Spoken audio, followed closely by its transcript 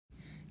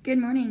Good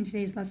morning.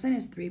 Today's lesson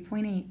is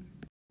 3.8.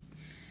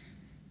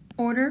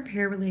 Order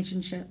pair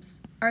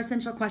relationships. Our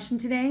essential question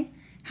today,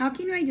 how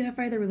can you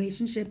identify the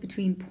relationship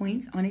between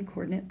points on a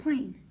coordinate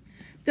plane?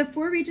 The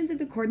four regions of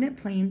the coordinate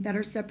plane that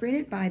are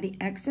separated by the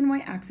x and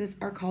y axis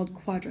are called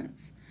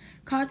quadrants.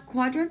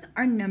 Quadrants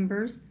are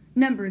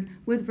numbered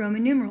with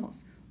Roman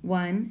numerals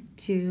 1,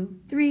 2,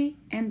 3,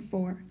 and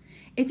 4.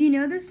 If you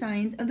know the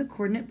signs of the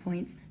coordinate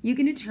points, you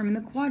can determine the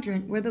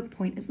quadrant where the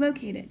point is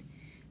located.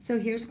 So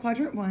here's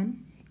quadrant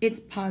 1. It's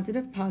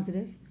positive,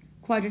 positive.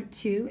 Quadrant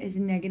 2 is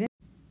negative,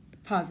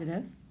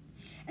 positive.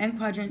 And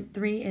quadrant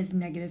 3 is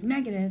negative,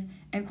 negative.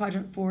 And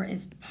quadrant 4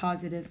 is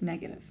positive,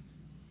 negative.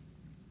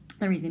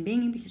 The reason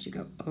being because you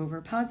go over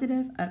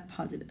positive, up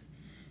positive.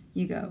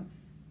 You go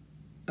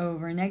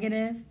over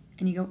negative,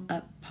 and you go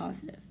up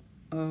positive.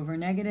 Over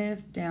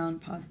negative, down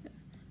positive.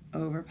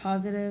 Over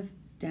positive,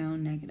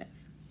 down negative.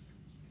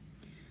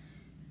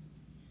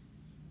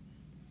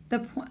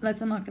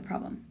 Let's unlock the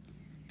problem.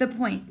 The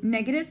point,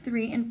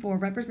 -3 and 4,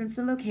 represents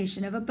the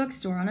location of a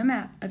bookstore on a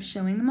map of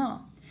showing them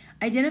all.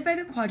 Identify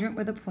the quadrant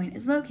where the point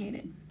is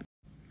located.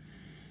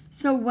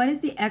 So what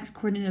is the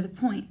x-coordinate of the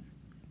point?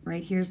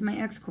 Right here's my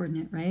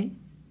x-coordinate, right?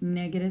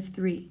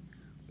 -3.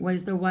 What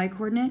is the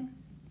y-coordinate?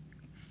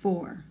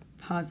 4,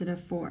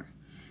 positive 4.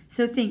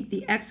 So think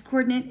the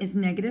x-coordinate is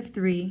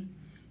 -3,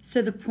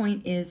 so the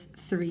point is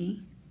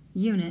 3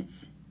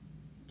 units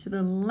to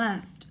the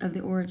left of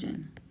the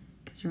origin.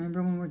 Because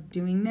remember, when we're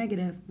doing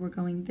negative, we're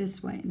going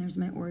this way, and there's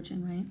my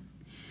origin, right?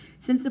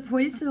 Since the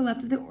point is to the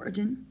left of the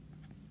origin,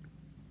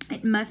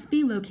 it must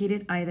be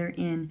located either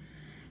in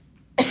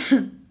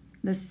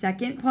the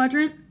second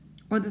quadrant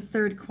or the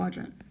third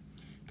quadrant.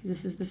 Because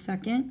this is the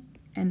second,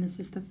 and this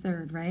is the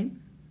third, right?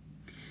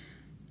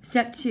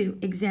 Step 2,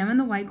 examine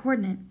the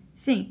y-coordinate.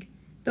 Think,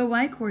 the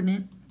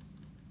y-coordinate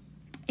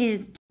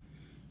is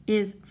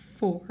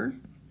 4,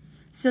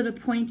 so the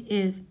point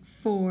is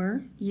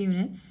 4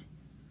 units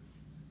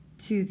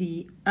to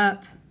the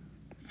up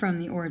from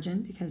the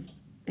origin because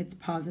it's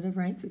positive,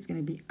 right? So it's going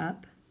to be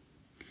up.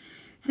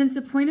 Since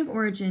the point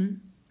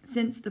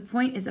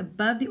is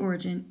above the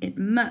origin, it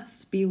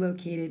must be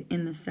located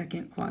in the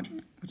second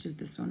quadrant, which is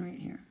this one right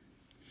here.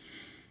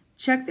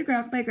 Check the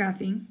graph by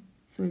graphing.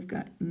 So we've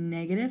got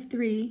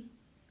 -3,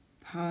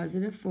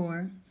 positive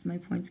 4. So my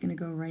point's going to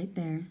go right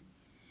there.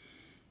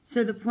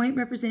 So the point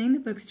representing the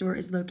bookstore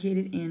is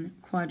located in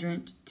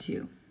quadrant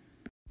 2.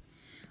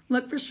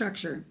 Look for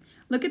structure.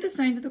 Look at the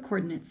signs of the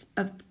coordinates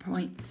of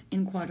points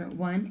in quadrant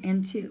 1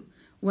 and 2.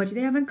 What do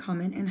they have in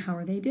common and how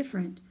are they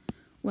different?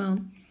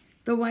 Well,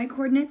 the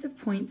y-coordinates of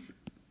points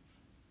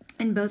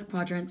in both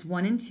quadrants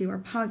 1 and 2 are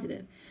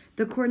positive.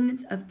 The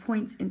coordinates of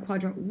points in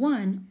quadrant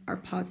 1 are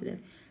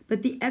positive,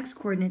 but the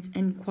x-coordinates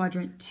in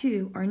quadrant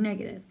 2 are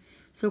negative.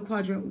 So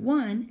quadrant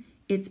 1,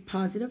 it's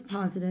positive,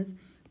 positive,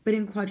 but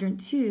in quadrant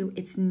 2,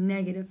 it's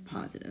negative,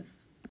 positive.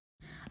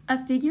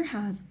 A figure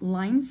has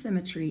line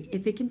symmetry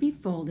if it can be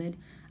folded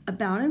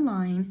about a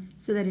line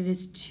so that it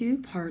is two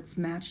parts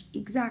matched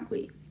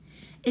exactly.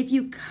 If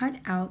you cut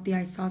out the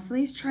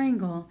isosceles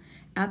triangle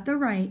at the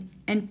right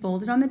and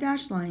fold it on the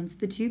dashed lines,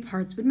 the two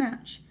parts would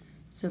match.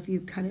 So if you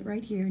cut it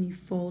right here and you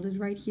fold it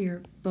right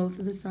here, both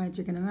of the sides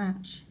are going to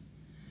match.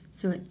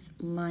 So it's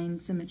line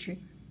symmetry.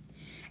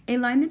 A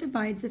line that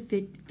divides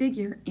the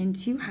figure in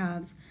two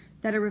halves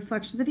that are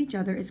reflections of each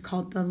other is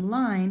called the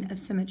line of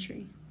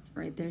symmetry. So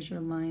right there's your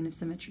line of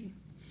symmetry.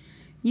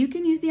 You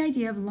can use the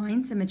idea of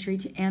line symmetry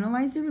to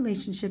analyze the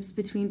relationships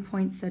between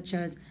points such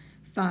as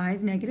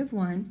 5,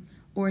 -1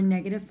 or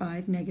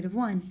 -5,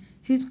 -1,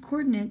 whose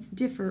coordinates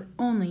differ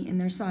only in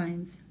their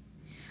signs.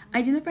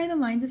 Identify the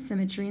lines of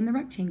symmetry in the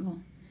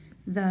rectangle.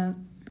 The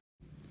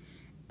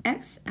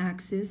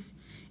x-axis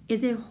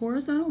is a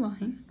horizontal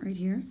line, right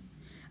here,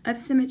 of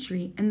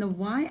symmetry, and the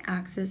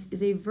y-axis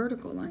is a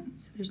vertical line.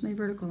 So there's my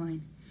vertical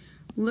line.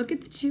 Look at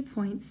the 2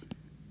 points,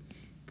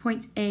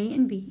 points A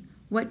and B.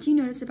 What do you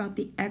notice about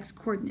the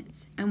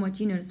x-coordinates, and what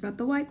do you notice about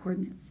the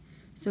y-coordinates?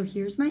 So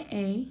here's my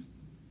A,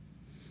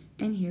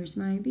 and here's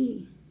my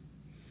B.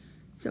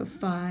 So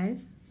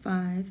 5,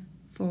 5,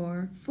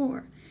 4,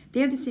 4.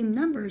 They have the same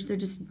numbers, they're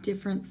just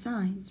different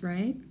signs,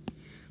 right?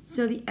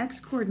 So the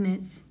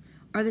x-coordinates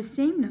are the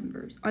same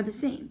numbers,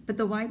 but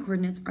the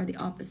y-coordinates are the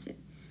opposite.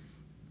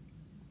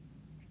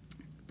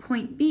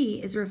 Point B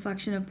is a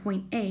reflection of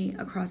point A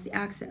across the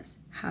axis.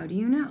 How do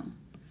you know?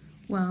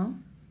 Well,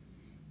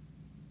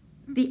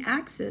 the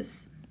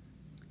axis,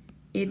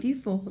 if you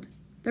fold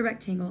the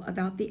rectangle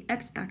about the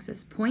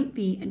x-axis, point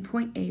B and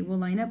point A will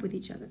line up with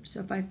each other.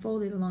 So if I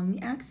fold it along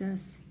the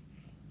axis,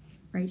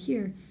 right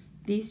here,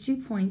 these 2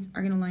 points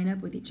are going to line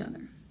up with each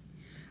other.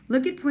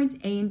 Look at points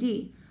A and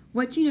D.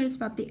 What do you notice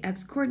about the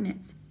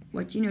x-coordinates?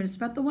 What do you notice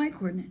about the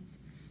y-coordinates?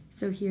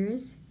 So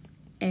here's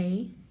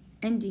A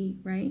and D,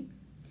 right?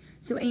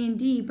 So A and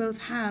D both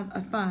have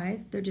a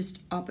 5. They're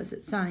just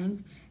opposite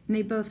signs, and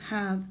they both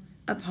have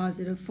a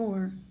positive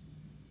 4.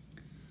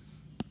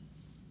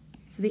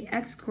 So the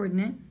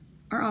x-coordinate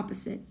are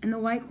opposite, and the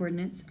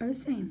y-coordinates are the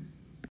same.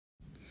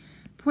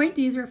 Point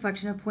D is a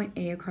reflection of point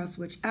A across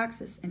which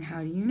axis, and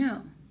how do you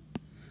know?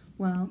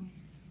 Well,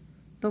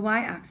 the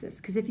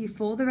y-axis, because if you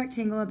fold the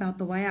rectangle about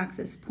the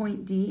y-axis,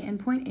 point D and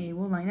point A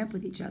will line up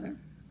with each other.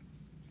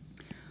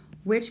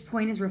 Which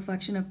point is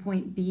reflection of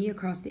point B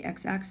across the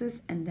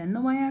x-axis and then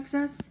the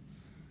y-axis?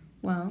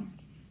 Well,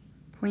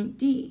 point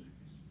D.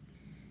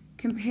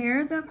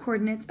 Compare the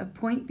coordinates of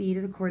point B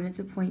to the coordinates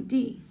of point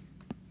D.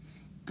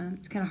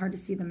 It's kind of hard to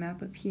see the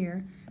map up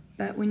here,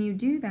 but when you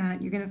do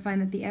that, you're going to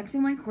find that the x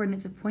and y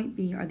coordinates of point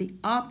B are the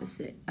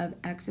opposite of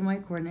x and y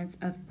coordinates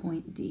of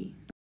point D.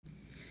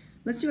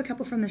 Let's do a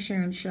couple from the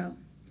share and show.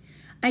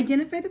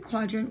 Identify the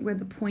quadrant where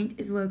the point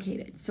is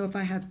located. So if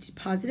I have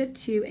positive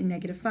 2 and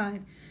negative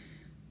 5,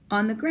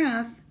 on the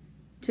graph,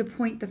 to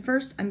point the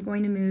first, I'm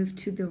going to move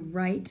to the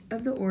right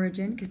of the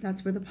origin, because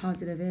that's where the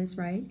positive is,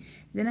 right?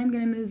 Then I'm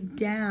going to move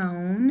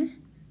down,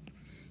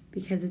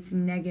 because it's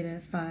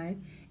negative 5.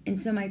 And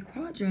so my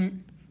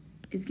quadrant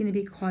is going to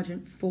be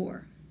quadrant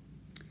 4.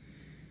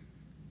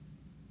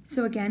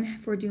 So again,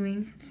 if we're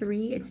doing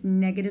 3, it's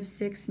negative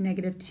 6,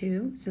 negative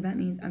 2. So that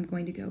means I'm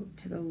going to go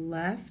to the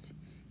left,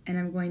 and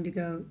I'm going to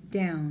go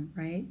down,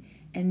 right?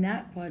 And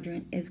that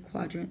quadrant is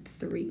quadrant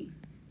 3.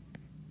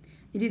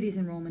 You do these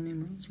in Roman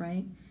numerals,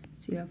 right?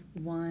 So you have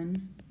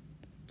 1,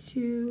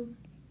 2,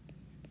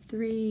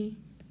 3,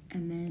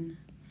 and then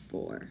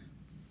 4.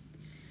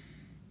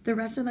 The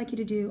rest I'd like you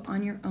to do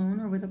on your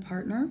own or with a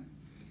partner.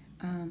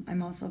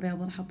 I'm also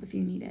available to help if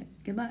you need it.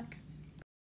 Good luck.